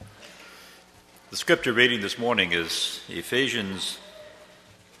The scripture reading this morning is Ephesians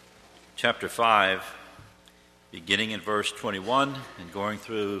chapter 5, beginning in verse 21 and going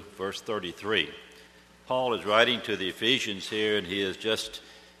through verse 33. Paul is writing to the Ephesians here, and he has just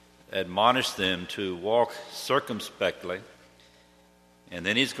admonished them to walk circumspectly. And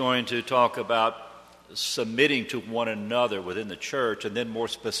then he's going to talk about submitting to one another within the church, and then more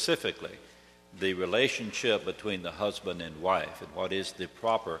specifically, the relationship between the husband and wife, and what is the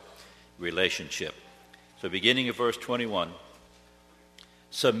proper relationship. So beginning at verse 21,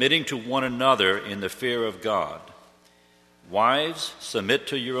 submitting to one another in the fear of God. Wives, submit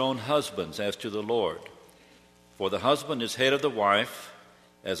to your own husbands as to the Lord. For the husband is head of the wife,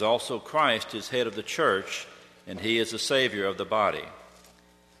 as also Christ is head of the church, and he is the Savior of the body.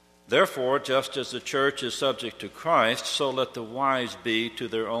 Therefore, just as the church is subject to Christ, so let the wives be to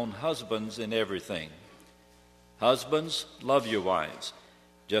their own husbands in everything. Husbands, love your wives,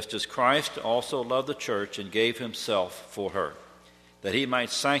 just as Christ also loved the church and gave himself for her, that he might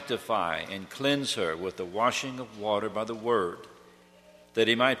sanctify and cleanse her with the washing of water by the word, that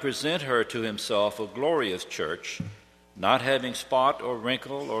he might present her to himself a glorious church, not having spot or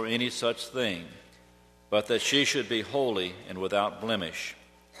wrinkle or any such thing, but that she should be holy and without blemish.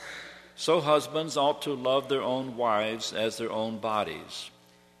 So husbands ought to love their own wives as their own bodies.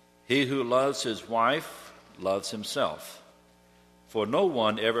 He who loves his wife loves himself. For no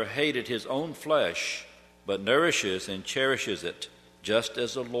one ever hated his own flesh, but nourishes and cherishes it, just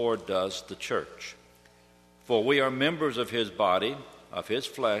as the Lord does the church. For we are members of his body, of his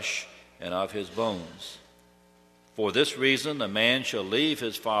flesh, and of his bones. For this reason a man shall leave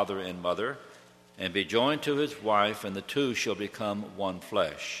his father and mother, and be joined to his wife, and the two shall become one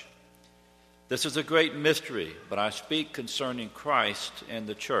flesh. This is a great mystery, but I speak concerning Christ and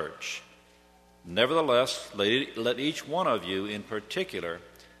the church. Nevertheless, let each one of you in particular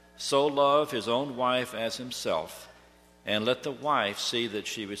so love his own wife as himself, and let the wife see that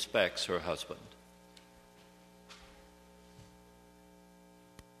she respects her husband.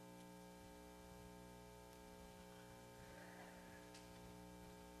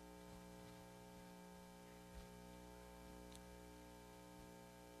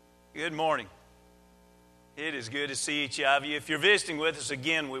 Good morning. It is good to see each of you. If you're visiting with us,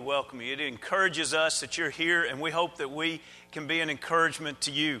 again, we welcome you. It encourages us that you're here, and we hope that we can be an encouragement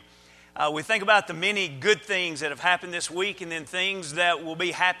to you. We think about the many good things that have happened this week and then things that will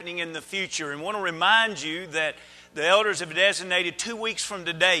be happening in the future. And want to remind you that the elders have designated 2 weeks from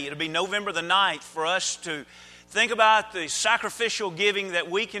today. It'll be November the 9th for us to think about the sacrificial giving that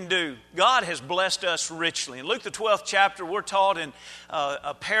we can do. God has blessed us richly. In Luke the 12th chapter, we're taught in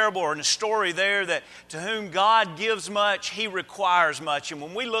a parable or in a story there that to whom God gives much, he requires much. And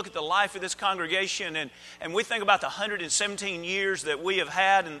when we look at the life of this congregation and we think about the 117 years that we have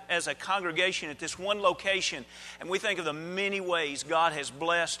had as a congregation at this one location, and we think of the many ways God has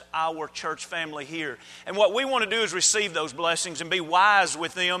blessed our church family here. And what we want to do is receive those blessings and be wise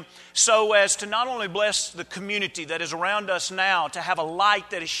with them so as to not only bless the community that is around us now, to have a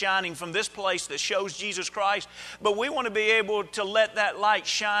light that is shining from this place that shows Jesus Christ, but we want to be able to let that light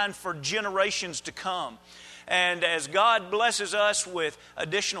shine for generations to come. And as God blesses us with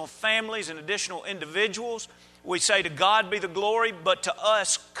additional families and additional individuals, we say to God be the glory, but to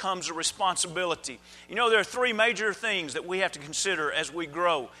us comes a responsibility. You know, there are three major things that we have to consider as we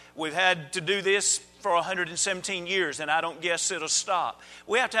grow. We've had to do this for 117 years, and I don't guess it'll stop.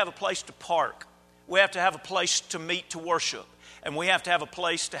 We have to have a place to park. We have to have a place to meet to worship. And we have to have a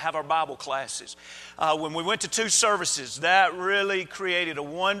place to have our Bible classes. When we went to 2 services, that really created a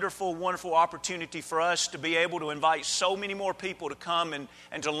wonderful, wonderful opportunity for us to be able to invite so many more people to come and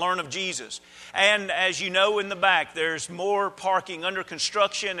to learn of Jesus. And as you know in the back, there's more parking under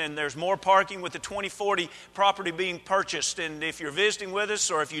construction, and there's more parking with the 2040 property being purchased. And if you're visiting with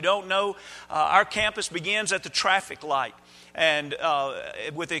us, or if you don't know, our campus begins at the traffic light. And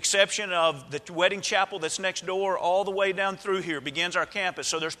with the exception of the wedding chapel that's next door, all the way down through here begins our campus.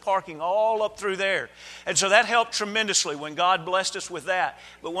 So there's parking all up through there. And so that helped tremendously when God blessed us with that.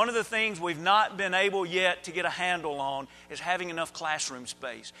 But one of the things we've not been able yet to get a handle on is having enough classroom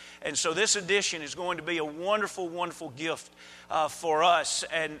space. And so this addition is going to be a wonderful, wonderful gift for us.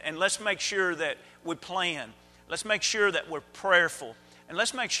 And let's make sure that we plan. Let's make sure that we're prayerful. And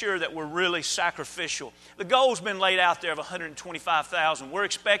let's make sure that we're really sacrificial. The goal's been laid out there of $125,000. We're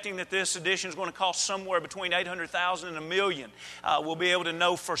expecting that this edition is going to cost somewhere between $800,000 and $1 million. We'll be able to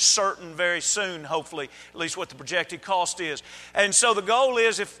know for certain very soon, hopefully, at least what the projected cost is. And so the goal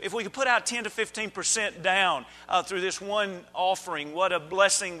is if we could put out 10 to 15% down through this one offering, what a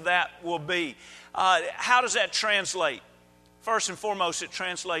blessing that will be. How does that translate? First and foremost, it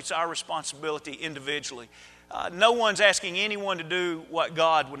translates our responsibility individually. No one's asking anyone to do what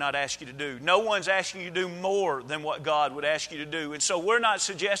God would not ask you to do. No one's asking you to do more than what God would ask you to do. And so we're not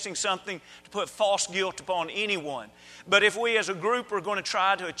suggesting something to put false guilt upon anyone. But if we as a group are going to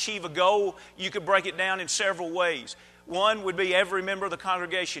try to achieve a goal, you could break it down in several ways. One would be every member of the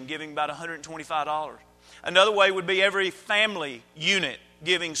congregation giving about $125. Another way would be every family unit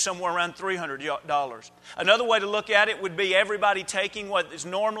giving somewhere around $300. Another way to look at it would be everybody taking what is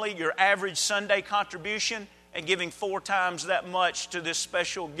normally your average Sunday contribution and giving 4 times that much to this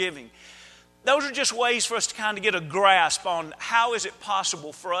special giving. Those are just ways for us to kind of get a grasp on how is it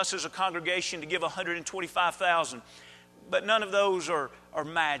possible for us as a congregation to give $125,000. But none of those are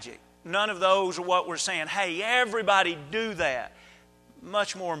magic. None of those are what we're saying, hey, everybody do that.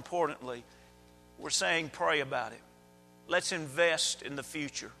 Much more importantly, we're saying pray about it. Let's invest in the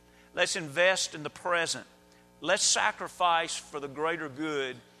future. Let's invest in the present. Let's sacrifice for the greater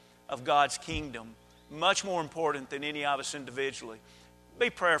good of God's kingdom. Much more important than any of us individually. Be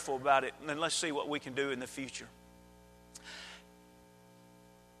prayerful about it, and then let's see what we can do in the future.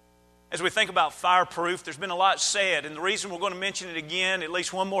 As we think about fireproof, there's been a lot said, and the reason we're going to mention it again at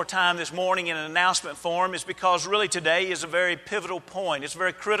least one more time this morning in an announcement form is because really today is a very pivotal point. It's a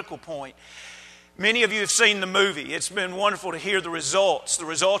very critical point. Many of you have seen the movie. It's been wonderful to hear the results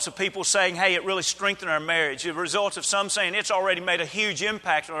of people saying, hey, it really strengthened our marriage. The results of some saying it's already made a huge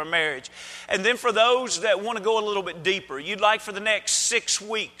impact on our marriage. And then for those that want to go a little bit deeper, you'd like for the next 6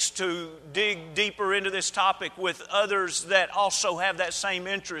 weeks to dig deeper into this topic with others that also have that same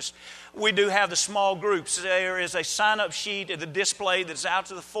interest. We do have the small groups. There is a sign-up sheet at the display that's out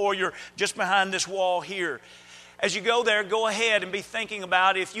to the foyer just behind this wall here. As you go there, go ahead and be thinking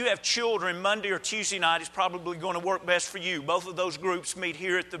about if you have children, Monday or Tuesday night is probably going to work best for you. Both of those groups meet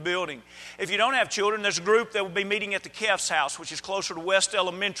here at the building. If you don't have children, there's a group that will be meeting at the Keff's house, which is closer to West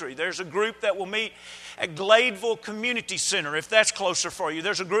Elementary. There's a group that will meet at Gladeville Community Center, if that's closer for you.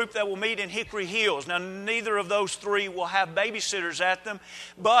 There's a group that will meet in Hickory Hills. Now, neither of those 3 will have babysitters at them,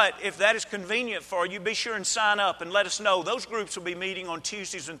 but if that is convenient for you, be sure and sign up and let us know. Those groups will be meeting on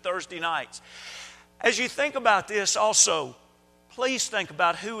Tuesdays and Thursday nights. As you think about this also, please think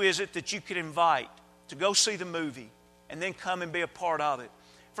about who is it that you could invite to go see the movie and then come and be a part of it.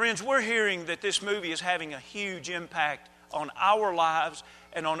 Friends, we're hearing that this movie is having a huge impact on our lives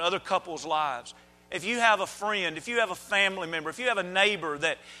and on other couples' lives. If you have a friend, if you have a family member, if you have a neighbor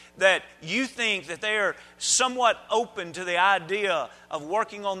that you think that they are somewhat open to the idea of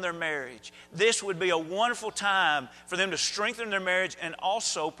working on their marriage, this would be a wonderful time for them to strengthen their marriage and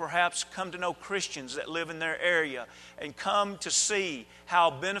also perhaps come to know Christians that live in their area and come to see how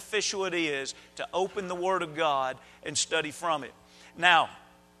beneficial it is to open the Word of God and study from it. Now,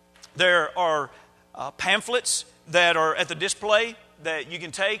 there are pamphlets that are at the display that you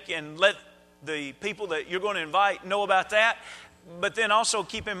can take and let the people that you're going to invite know about that. But then also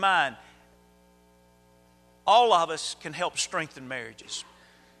keep in mind, all of us can help strengthen marriages.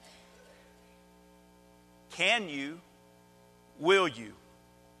 Can you, will you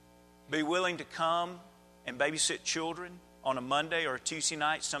be willing to come and babysit children on a Monday or a Tuesday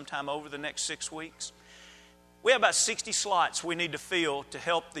night sometime over the next 6 weeks? We have about 60 slots we need to fill to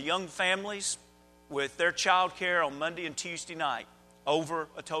help the young families with their child care on Monday and Tuesday night. Over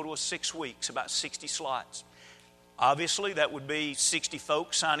a total of 6 weeks, about 60 slots. Obviously, that would be 60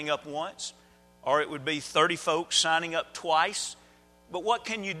 folks signing up once, or it would be 30 folks signing up twice. But what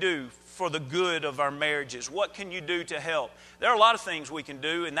can you do for the good of our marriages? What can you do to help? There are a lot of things we can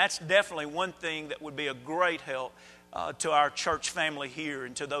do, and that's definitely one thing that would be a great help to our church family here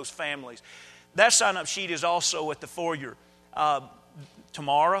and to those families. That sign-up sheet is also at the foyer.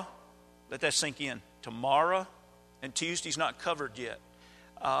 Tomorrow, let that sink in. Tomorrow and Tuesday's not covered yet.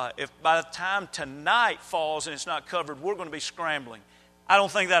 If by the time tonight falls and it's not covered, we're going to be scrambling. I don't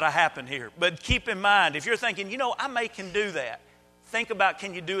think that'll happen here. But keep in mind, if you're thinking, I can do that, think about,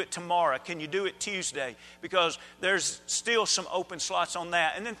 can you do it tomorrow? Can you do it Tuesday? Because there's still some open slots on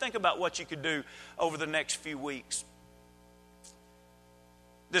that. And then think about what you could do over the next few weeks.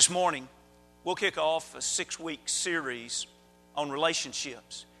 This morning, we'll kick off a 6-week series on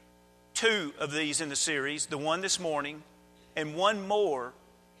relationships. 2 of these in the series, the one this morning and one more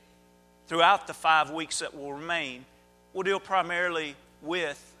throughout the 5 weeks that will remain, will deal primarily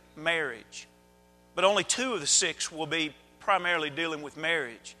with marriage. But only 2 of the 6 will be primarily dealing with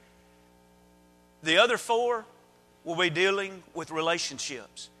marriage. The other 4 will be dealing with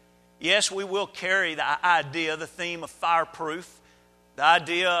relationships. Yes, we will carry the idea, the theme of fireproof, the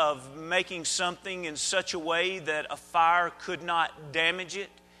idea of making something in such a way that a fire could not damage it.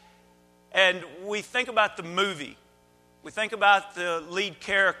 And we think about the movie We think about the lead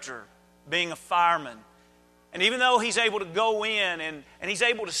character being a fireman. And even though he's able to go in and he's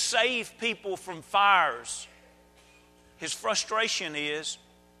able to save people from fires, his frustration is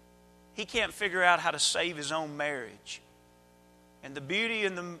he can't figure out how to save his own marriage. And the beauty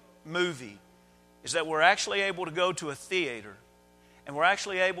in the movie is that we're actually able to go to a theater and we're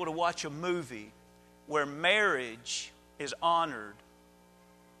actually able to watch a movie where marriage is honored,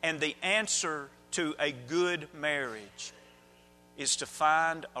 and the answer to a good marriage is to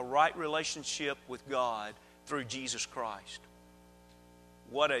find a right relationship with God through Jesus Christ.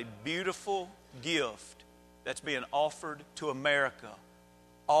 What a beautiful gift that's being offered to America,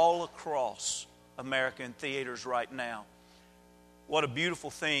 all across America in theaters right now. What a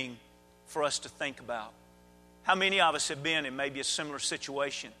beautiful thing for us to think about. How many of us have been in maybe a similar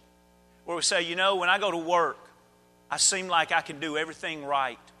situation where we say, when I go to work, I seem like I can do everything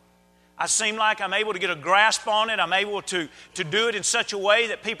right. I seem like I'm able to get a grasp on it. I'm able to do it in such a way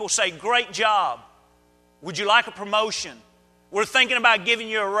that people say, great job. Would you like a promotion? We're thinking about giving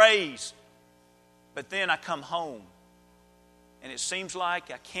you a raise. But then I come home and it seems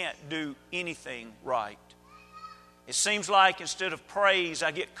like I can't do anything right. It seems like instead of praise,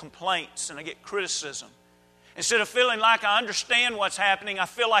 I get complaints and I get criticism. Instead of feeling like I understand what's happening, I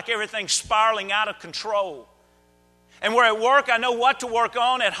feel like everything's spiraling out of control. And where at work, I know what to work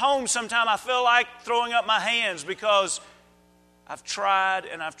on. At home, sometimes I feel like throwing up my hands because I've tried,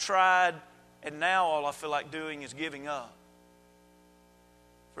 and now all I feel like doing is giving up.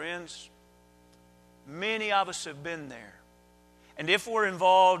 Friends, many of us have been there. And if we're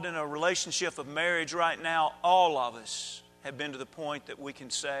involved in a relationship of marriage right now, all of us have been to the point that we can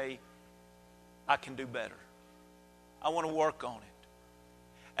say, I can do better. I want to work on it.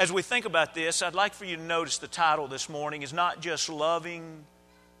 As we think about this, I'd like for you to notice the title this morning is not just loving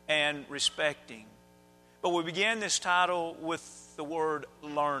and respecting, but we begin this title with the word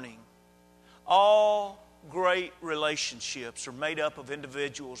learning. All great relationships are made up of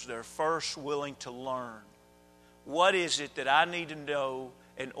individuals that are first willing to learn. What is it that I need to know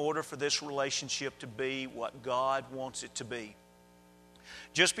in order for this relationship to be what God wants it to be?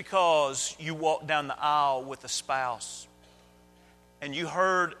 Just because you walk down the aisle with a spouse and you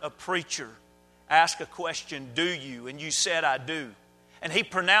heard a preacher ask a question, do you? And you said, I do. And he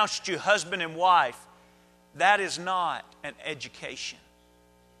pronounced you husband and wife. That is not an education.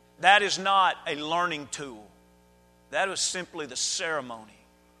 That is not a learning tool. That was simply the ceremony.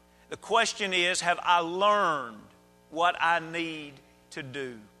 The question is, have I learned what I need to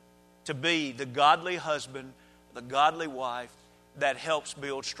do to be the godly husband, the godly wife that helps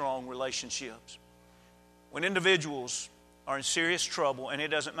build strong relationships? When individuals are in serious trouble, and it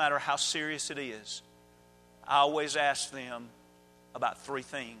doesn't matter how serious it is, I always ask them about three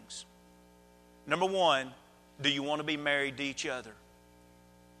things. Number one, do you want to be married to each other?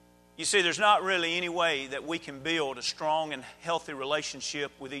 You see, there's not really any way that we can build a strong and healthy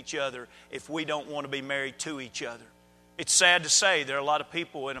relationship with each other if we don't want to be married to each other. It's sad to say there are a lot of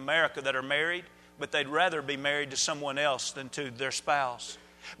people in America that are married, but they'd rather be married to someone else than to their spouse.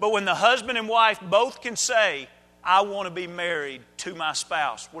 But when the husband and wife both can say, I want to be married to my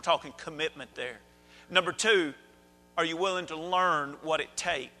spouse, we're talking commitment there. Number two, are you willing to learn what it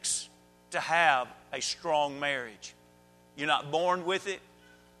takes to have a strong marriage? You're not born with it.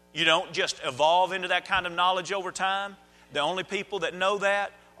 You don't just evolve into that kind of knowledge over time. The only people that know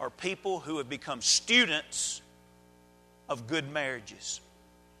that are people who have become students of good marriages.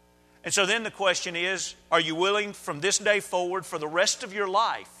 And so then the question is, are you willing from this day forward for the rest of your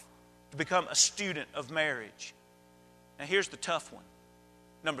life to become a student of marriage? Now here's the tough one.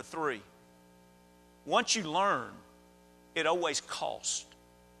 Number three, once you learn, it always costs.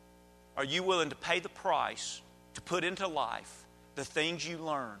 Are you willing to pay the price to put into life the things you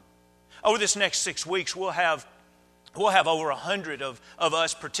learn? Over this next 6 weeks, we'll have over 100 of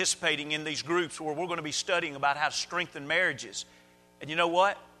us participating in these groups where we're going to be studying about how to strengthen marriages. And you know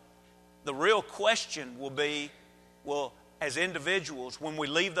what? The real question will be, well, as individuals, when we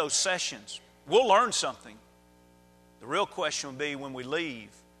leave those sessions, we'll learn something. The real question will be, when we leave,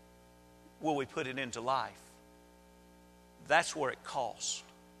 will we put it into life? That's where it costs.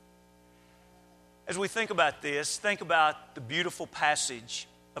 As we think about this, think about the beautiful passage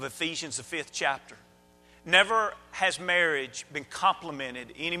of Ephesians, the 5th chapter. Never has marriage been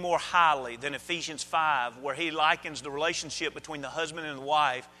complimented any more highly than Ephesians 5, where he likens the relationship between the husband and the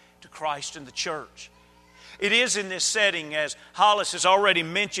wife to Christ and the church. It is in this setting, as Hollis has already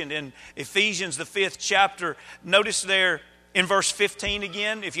mentioned in Ephesians, the 5th chapter. Notice there in verse 15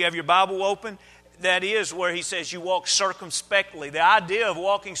 again, if you have your Bible open, that is where he says you walk circumspectly. The idea of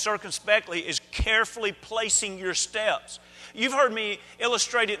walking circumspectly is carefully placing your steps. You've heard me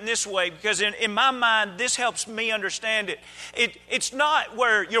illustrate it in this way because in my mind, this helps me understand it. It's not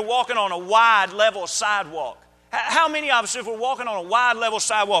where you're walking on a wide, level sidewalk. How many of us, if we're walking on a wide, level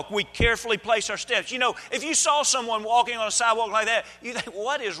sidewalk, we carefully place our steps? You know, if you saw someone walking on a sidewalk like that, you think,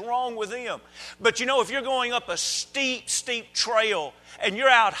 what is wrong with them? But you know, if you're going up a steep, steep trail and you're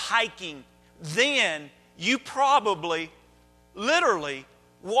out hiking, then you probably, literally,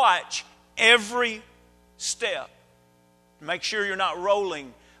 watch every step. Make sure you're not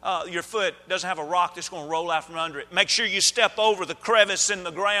rolling. Your foot doesn't have a rock that's going to roll out from under it. Make sure you step over the crevice in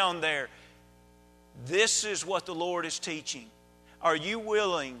the ground there. This is what the Lord is teaching. Are you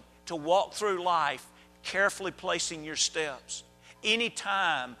willing to walk through life carefully placing your steps?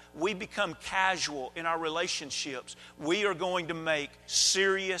 Anytime we become casual in our relationships, we are going to make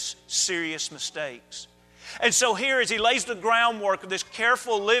serious, serious mistakes. And so here, as he lays the groundwork of this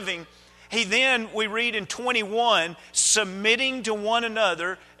careful living, he then, we read in 21, submitting to one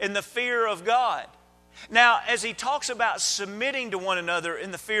another in the fear of God. Now, as he talks about submitting to one another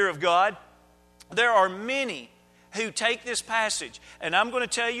in the fear of God, there are many who take this passage, and I'm going to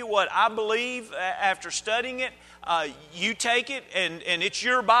tell you what I believe after studying it. You take it, and it's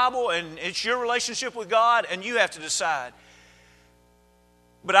your Bible, and it's your relationship with God, and you have to decide.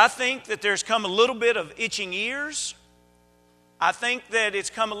 But I think that there's come a little bit of itching ears. I think that it's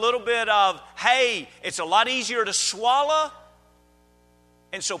come a little bit of, hey, it's a lot easier to swallow.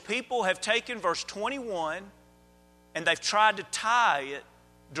 And so people have taken verse 21 and they've tried to tie it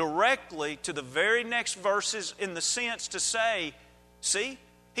directly to the very next verses in the sense to say, see,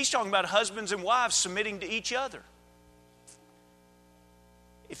 he's talking about husbands and wives submitting to each other.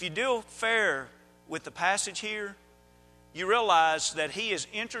 If you deal fair with the passage here, you realize that he is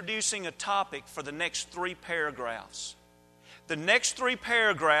introducing a topic for the next 3 paragraphs. The next 3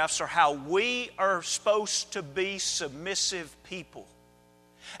 paragraphs are how we are supposed to be submissive people.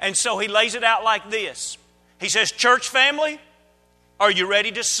 And so he lays it out like this. He says, church family, are you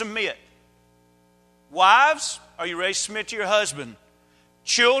ready to submit? Wives, are you ready to submit to your husband?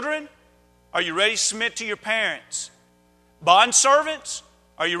 Children, are you ready to submit to your parents? Bondservants,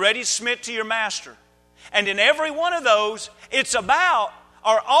 are you ready to submit to your master? And in every one of those, it's about,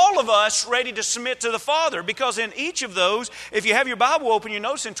 are all of us ready to submit to the Father? Because in each of those, if you have your Bible open, you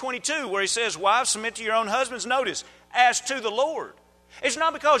notice in 22 where he says, wives, submit to your own husbands. Notice, as to the Lord. It's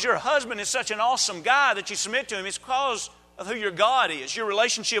not because your husband is such an awesome guy that you submit to him. It's because of who your God is, your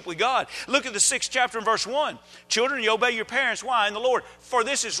relationship with God. Look at the 6th chapter and verse 1. Children, you obey your parents. Why? In the Lord. For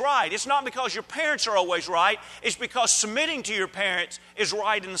this is right. It's not because your parents are always right. It's because submitting to your parents is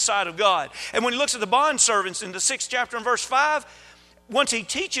right in the sight of God. And when he looks at the bondservants in the 6th chapter and verse 5, once he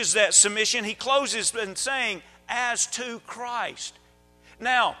teaches that submission, he closes in saying, as to Christ.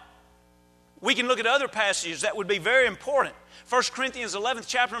 Now, we can look at other passages that would be very important. 1 Corinthians 11th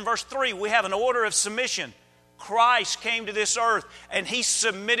chapter and verse 3, we have an order of submission. Christ came to this earth and he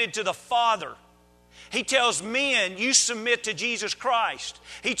submitted to the Father. He tells men, you submit to Jesus Christ.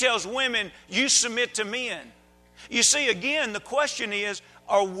 He tells women, you submit to men. You see, again, the question is,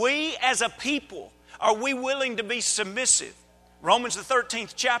 are we as a people, are we willing to be submissive? Romans the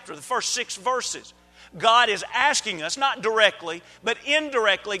 13th chapter, the first 6 verses. God is asking us, not directly, but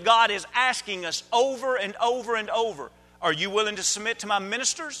indirectly, God is asking us over and over and over, are you willing to submit to my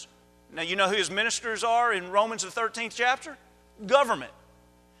ministers? Now, you know who his ministers are in Romans the 13th chapter? Government.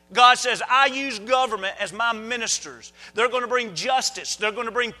 God says, I use government as my ministers. They're going to bring justice. They're going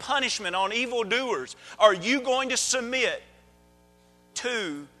to bring punishment on evildoers. Are you going to submit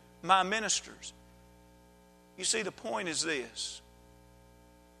to my ministers? You see, the point is this.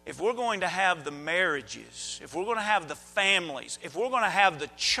 If we're going to have the marriages, if we're going to have the families, if we're going to have the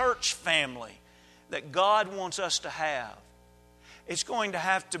church family that God wants us to have, it's going to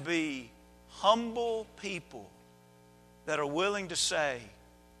have to be humble people that are willing to say,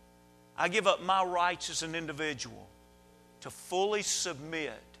 I give up my rights as an individual to fully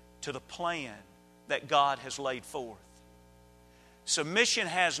submit to the plan that God has laid forth. Submission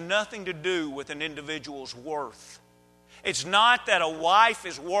has nothing to do with an individual's worth. It's not that a wife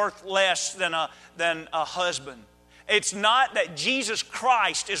is worth less than a husband. It's not that Jesus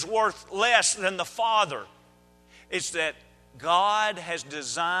Christ is worth less than the Father. It's that God has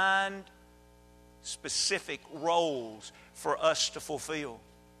designed specific roles for us to fulfill.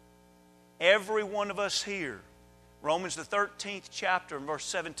 Every one of us here, Romans the 13th chapter and verse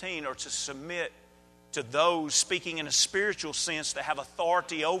 17, are to submit to those, speaking in a spiritual sense, that have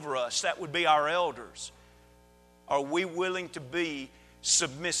authority over us. That would be our elders. Are we willing to be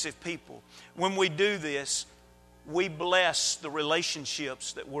submissive people. When we do this, we bless the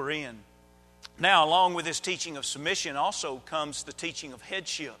relationships that we're in. Now, along with this teaching of submission also comes the teaching of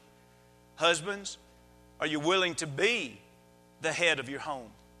headship. Husbands, are you willing to be the head of your home?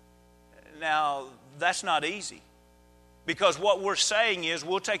 Now, that's not easy. Because what we're saying is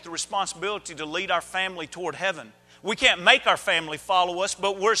we'll take the responsibility to lead our family toward heaven. We can't make our family follow us,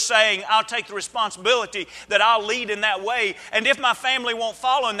 but we're saying I'll take the responsibility that I'll lead in that way. And if my family won't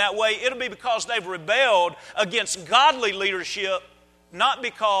follow in that way, it'll be because they've rebelled against godly leadership, not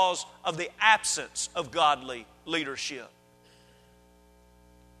because of the absence of godly leadership.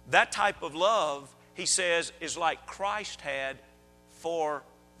 That type of love, he says, is like Christ had for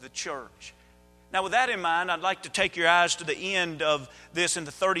the church. Now, with that in mind, I'd like to take your eyes to the end of this in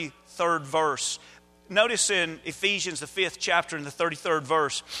the 33rd verse. Notice in Ephesians, the 5th chapter, in the 33rd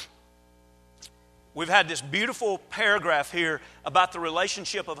verse, we've had this beautiful paragraph here about the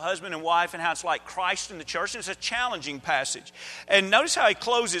relationship of husband and wife and how it's like Christ in the church. And it's a challenging passage. And notice how he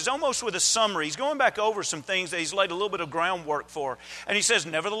closes almost with a summary. He's going back over some things that he's laid a little bit of groundwork for. And he says,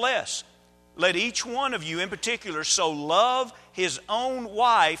 nevertheless, let each one of you in particular so love his own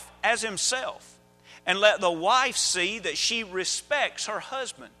wife as himself. And let the wife see that she respects her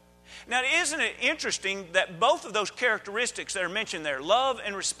husband. Now, isn't it interesting that both of those characteristics that are mentioned there, love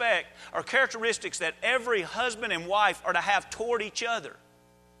and respect, are characteristics that every husband and wife are to have toward each other?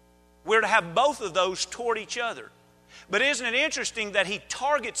 We're to have both of those toward each other. But isn't it interesting that he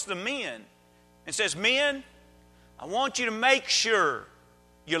targets the men and says, men, I want you to make sure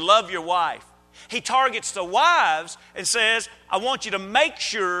you love your wife. He targets the wives and says, I want you to make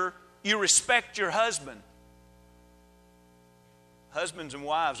sure you respect your husband. Husbands and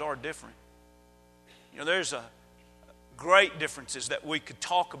wives are different. You know, there's great differences that we could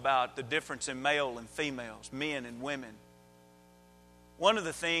talk about, the difference in male and females, men and women. One of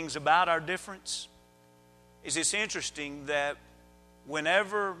the things about our difference is it's interesting that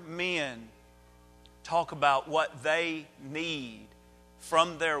whenever men talk about what they need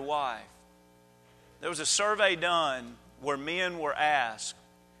from their wife, there was a survey done where men were asked,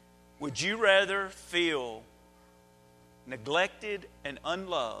 would you rather feel neglected and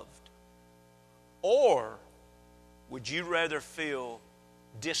unloved, or would you rather feel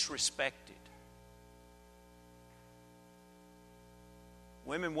disrespected?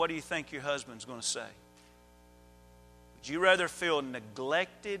 Women, what do you think your husband's going to say? Would you rather feel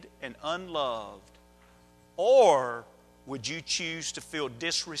neglected and unloved, or would you choose to feel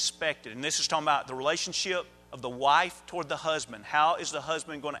disrespected? And this is talking about the relationship of the wife toward the husband. How is the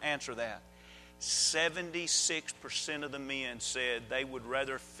husband going to answer that? 76% of the men said they would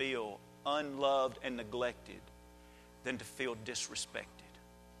rather feel unloved and neglected than to feel disrespected.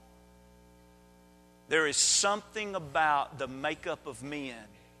 There is something about the makeup of men,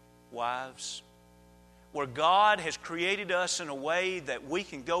 wives, where God has created us in a way that we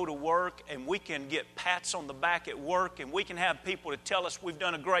can go to work and we can get pats on the back at work and we can have people to tell us we've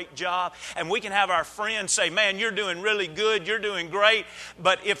done a great job and we can have our friends say, man, you're doing really good, you're doing great.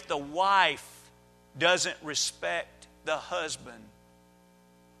 But if the wife doesn't respect the husband,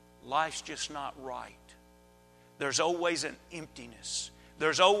 life's just not right. There's always an emptiness.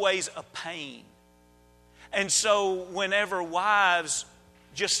 There's always a pain. And so whenever wives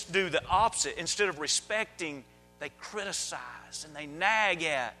just do the opposite, instead of respecting, they criticize and they nag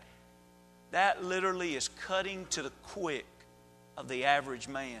at, that literally is cutting to the quick of the average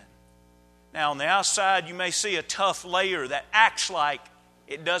man. Now on the outside you may see a tough layer that acts like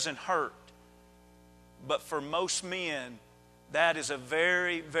it doesn't hurt. But for most men, that is a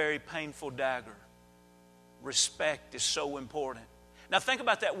very, very painful dagger. Respect is so important. Now think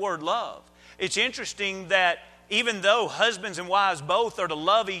about that word love. It's interesting that even though husbands and wives both are to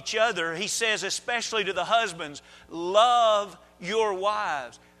love each other, he says especially to the husbands, love your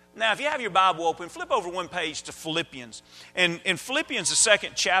wives. Now if you have your Bible open, flip over one page to Philippians. And in Philippians, the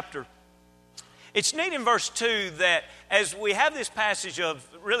 2nd chapter, it's neat in verse 2 that as we have this passage of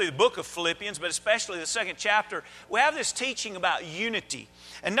really the book of Philippians, but especially the 2nd chapter, we have this teaching about unity.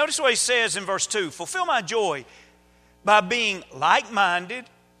 And notice what he says in verse 2, fulfill my joy by being like-minded,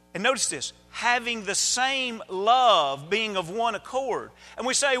 and notice this, having the same love, being of one accord. And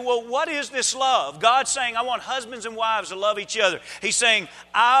we say, well, what is this love? God's saying, I want husbands and wives to love each other. He's saying,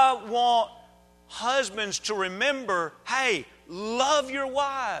 I want husbands to remember, hey, love your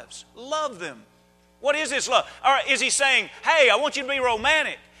wives. Love them. What is this love? Or is he saying, hey, I want you to be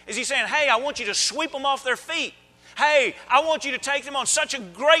romantic? Is he saying, hey, I want you to sweep them off their feet? Hey, I want you to take them on such a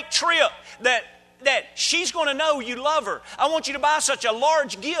great trip that she's going to know you love her. I want you to buy such a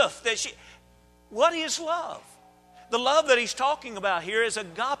large gift that she... What is love? the love that he's talking about here is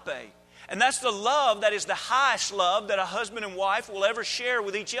agape. And that's the love that is the highest love that a husband and wife will ever share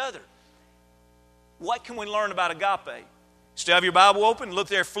with each other. What can we learn about agape? Still have your Bible open? Look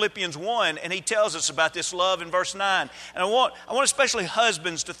there, Philippians 1, and he tells us about this love in verse 9. And I want especially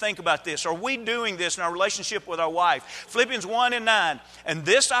husbands to think about this. Are we doing this in our relationship with our wife? Philippians 1 and 9. And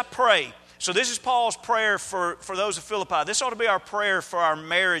this I pray. So this is Paul's prayer for those of Philippi. This ought to be our prayer for our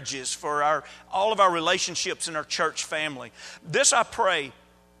marriages, for all of our relationships in our church family. This I pray,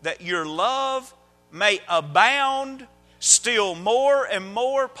 that your love may abound still more and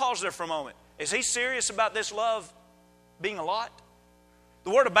more. Pause there for a moment. Is he serious about this love being a lot? The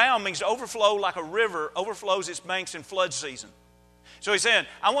word abound means to overflow like a river overflows its banks in flood season. So he's saying,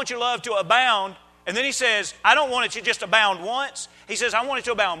 I want your love to abound. And then he says, I don't want it to just abound once. He says, I want it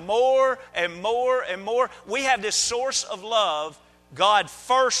to abound more and more and more. We have this source of love. God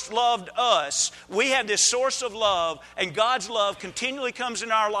first loved us. We have this source of love, and God's love continually comes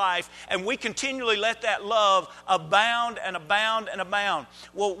in our life, and we continually let that love abound and abound and abound.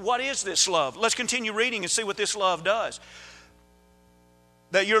 Well, what is this love? Let's continue reading and see what this love does.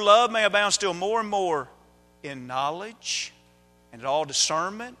 That your love may abound still more and more in knowledge and in all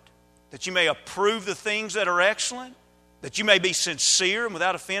discernment, that you may approve the things that are excellent, that you may be sincere and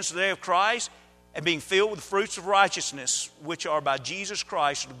without offense to the day of Christ, and being filled with the fruits of righteousness, which are by Jesus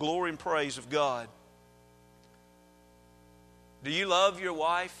Christ, the glory and praise of God. Do you love your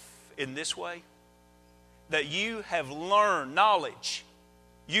wife in this way? That you have learned knowledge.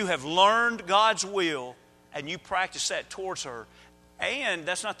 You have learned God's will, and you practice that towards her. And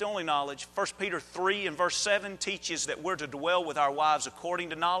that's not the only knowledge. 1 Peter 3 and verse 7 teaches that we're to dwell with our wives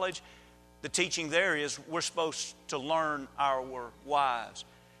according to knowledge. The teaching there is we're supposed to learn our wives.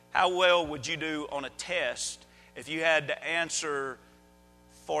 How well would you do on a test if you had to answer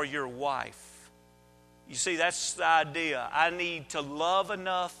for your wife? You see, that's the idea. I need to love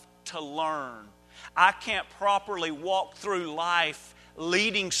enough to learn. I can't properly walk through life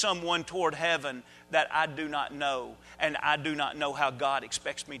leading someone toward heaven that I do not know, and I do not know how God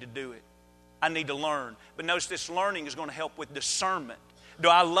expects me to do it. I need to learn. But notice this learning is going to help with discernment. Do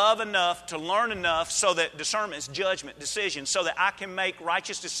I love enough to learn enough so that discernment is judgment, decision, so that I can make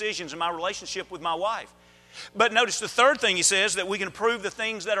righteous decisions in my relationship with my wife? But notice the third thing he says, that we can approve the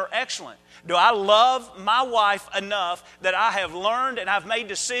things that are excellent. Do I love my wife enough that I have learned and I've made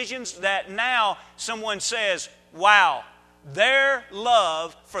decisions that now someone says, wow, their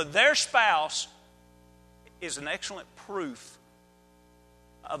love for their spouse is an excellent proof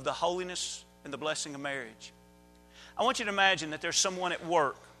of the holiness and the blessing of marriage? I want you to imagine that there's someone at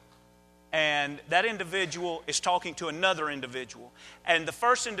work, and that individual is talking to another individual. And the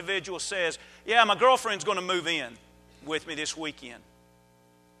first individual says, yeah, my girlfriend's going to move in with me this weekend.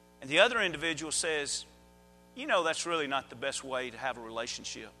 And the other individual says, you know, that's really not the best way to have a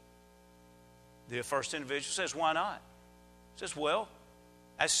relationship. The first individual says, why not? He says, well,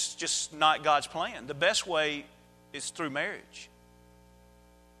 that's just not God's plan. The best way is through marriage.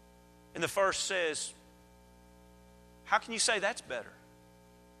 And the first says, how can you say that's better?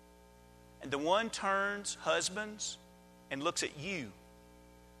 And the one turns, husbands, and looks at you.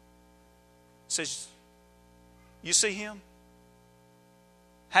 Says, you see him?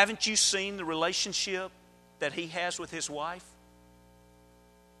 Haven't you seen the relationship that he has with his wife?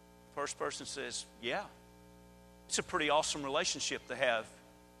 First person says, yeah. It's a pretty awesome relationship to have.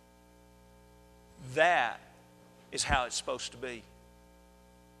 That is how it's supposed to be.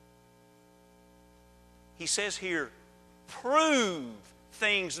 He says here, prove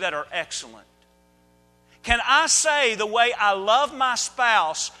things that are excellent. Can I say the way I love my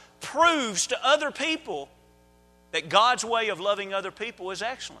spouse proves to other people that God's way of loving other people is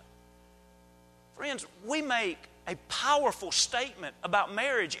excellent? Friends, we make a powerful statement about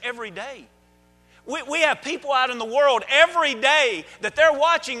marriage every day. We have people out in the world every day that they're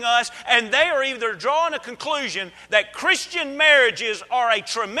watching us, and they are either drawing a conclusion that Christian marriages are a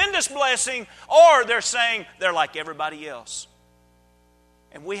tremendous blessing, or they're saying they're like everybody else.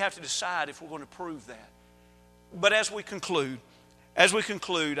 And we have to decide if we're going to prove that. But as we conclude,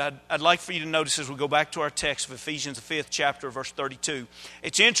 I'd like for you to notice as we go back to our text of Ephesians, the 5th chapter, verse 32.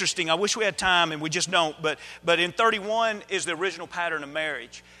 It's interesting. I wish we had time, and we just don't. But in 31 is the original pattern of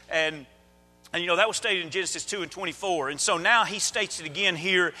marriage. And you know, that was stated in Genesis 2 and 24. And so now he states it again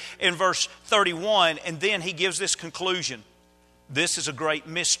here in verse 31. And then he gives this conclusion. This is a great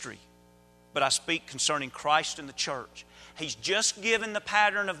mystery, but I speak concerning Christ and the church. He's just given the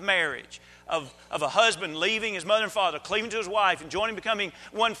pattern of marriage, of a husband leaving his mother and father, cleaving to his wife, and joining, becoming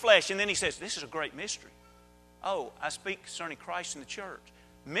one flesh. And then he says, this is a great mystery. Oh, I speak concerning Christ and the church.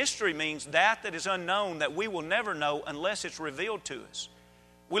 Mystery means that is unknown, that we will never know unless it's revealed to us.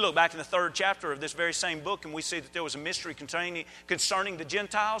 We look back in the 3rd chapter of this very same book and we see that there was a mystery concerning the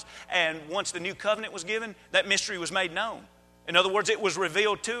Gentiles, and once the new covenant was given, that mystery was made known. In other words, it was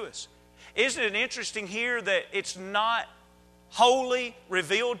revealed to us. Isn't it interesting here that it's not wholly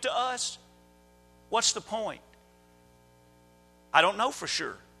revealed to us? What's the point? I don't know for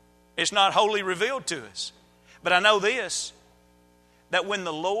sure. It's not wholly revealed to us. But I know this, that when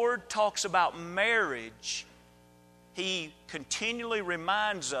the Lord talks about marriage, He continually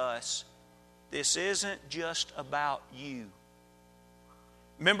reminds us this isn't just about you.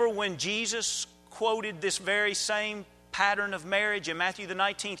 Remember when Jesus quoted this very same pattern of marriage in Matthew the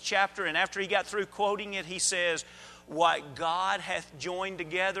 19th chapter, and after He got through quoting it, He says, "What God hath joined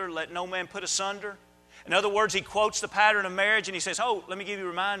together, let no man put asunder." In other words, He quotes the pattern of marriage and He says, oh, let me give you a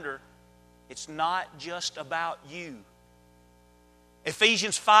reminder, it's not just about you.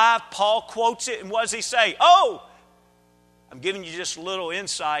 Ephesians 5, Paul quotes it, and what does he say? Oh, I'm giving you just a little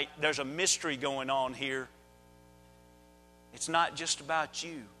insight. There's a mystery going on here. It's not just about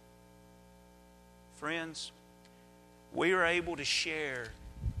you. Friends, we are able to share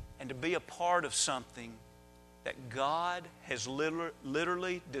and to be a part of something that God has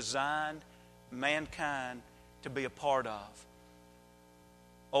literally designed mankind to be a part of.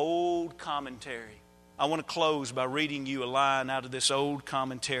 Old commentary. I want to close by reading you a line out of this old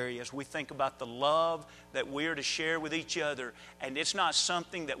commentary as we think about the love that we're to share with each other. And it's not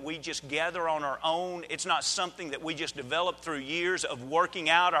something that we just gather on our own. It's not something that we just develop through years of working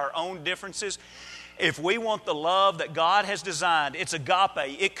out our own differences. If we want the love that God has designed, it's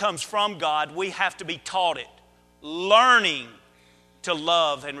agape. It comes from God. We have to be taught it. Learning to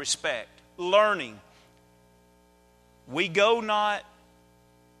love and respect. Learning. We go not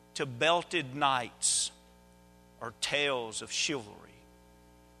to belted knights or tales of chivalry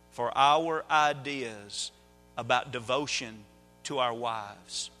for our ideas about devotion to our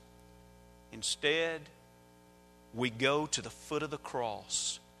wives. Instead, we go to the foot of the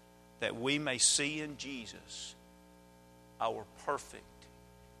cross that we may see in Jesus our perfect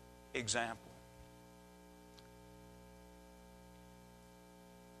example.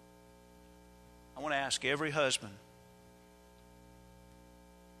 I want to ask every husband,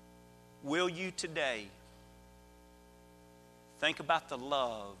 will you today think about the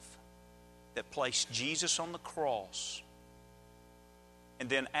love that placed Jesus on the cross, and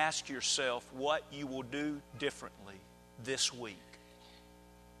then ask yourself what you will do differently this week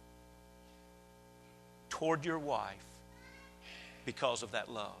toward your wife because of that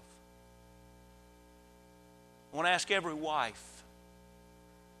love? I want to ask every wife,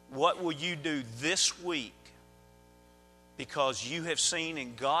 what will you do this week because you have seen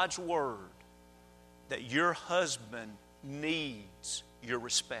in God's Word that your husband needs your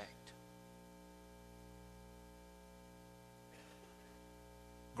respect?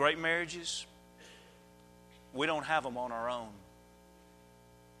 Great marriages, we don't have them on our own.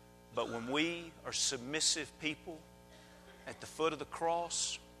 But when we are submissive people at the foot of the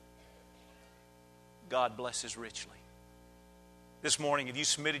cross, God blesses richly. This morning, have you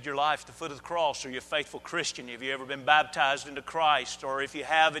submitted your life at the foot of the cross? Are you a faithful Christian? Have you ever been baptized into Christ? Or if you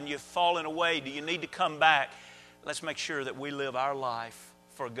have and you've fallen away, do you need to come back? Let's make sure that we live our life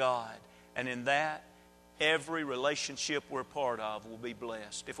for God. And in that, every relationship we're part of will be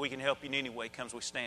blessed. If we can help you in any way, come as we stand.